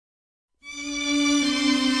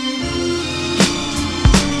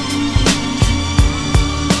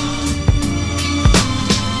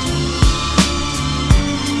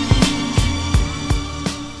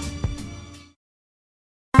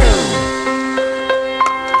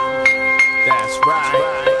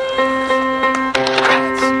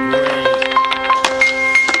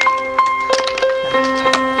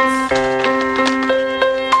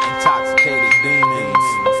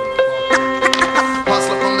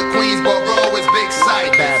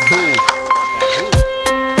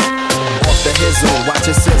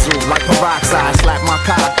nozzle like peroxide. Slap my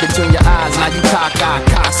cock between your eyes, now you cock-eyed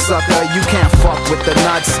cocksucker. You can't fuck with the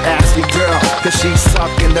nuts. Ask your girl, cause she's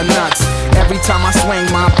sucking the nuts. Every time I swing,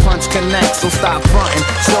 my punch connects. So stop frontin',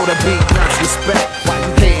 show the beat nuts respect. Why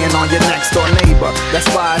you hating on your next door neighbor? That's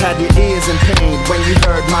why I had your ears in pain when you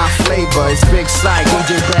heard my flavor. It's Big Sight,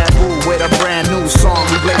 DJ Babu with a brand new song.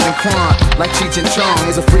 We blazing crime like Cheech and Chong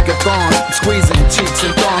is a freak of thorn. Squeezing cheeks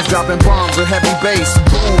and thongs, dropping bombs with heavy bass.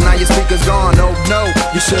 Boom, now your speakers gone. Oh no,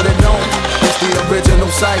 you should've known. It's the original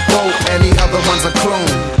Psycho, any other one's a clone.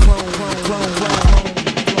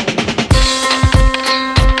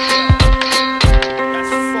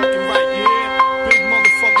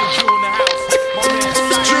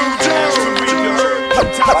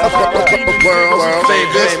 World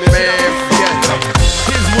famous man.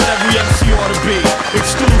 Here's what every MC ought to be.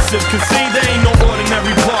 Exclusive, cause see, there ain't no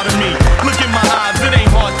ordinary part of me. Look in my eyes, it ain't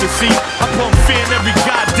hard to see. I pump fear in every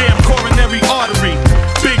goddamn coronary artery.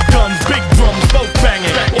 Big guns, big drums, both banging.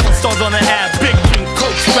 All stars on the app, big ring,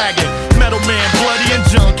 coach swagging. Metal man, bloody and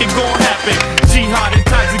junk, it gon' happen. Jihad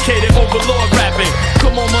intoxicated, overlord rapping.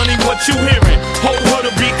 Come on, money, what you hearing? Whole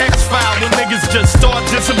hood'll be X-File when niggas just start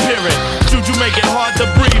disappearing. Juju make it hard to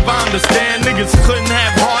breathe, I understand. Niggas couldn't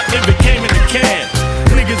have heart if it came in a can.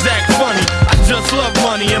 Niggas act funny, I just love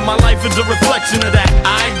money, and my life is a reflection of that.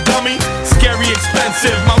 I dummy, scary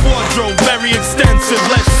expensive, my wardrobe very extensive.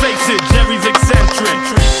 Let's face it, Jerry's eccentric.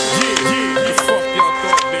 Yeah, the fuck y'all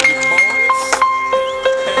thought, baby boys?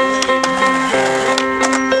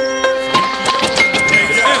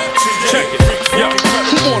 Check it, yo.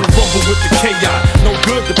 Who wanna rumble with the K.I.? No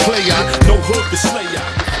good to play out, no hood to slay out.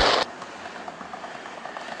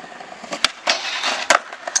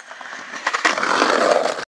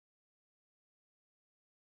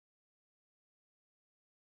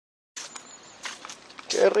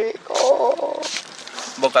 ¡Qué rico!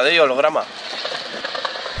 Bocadillo, holograma.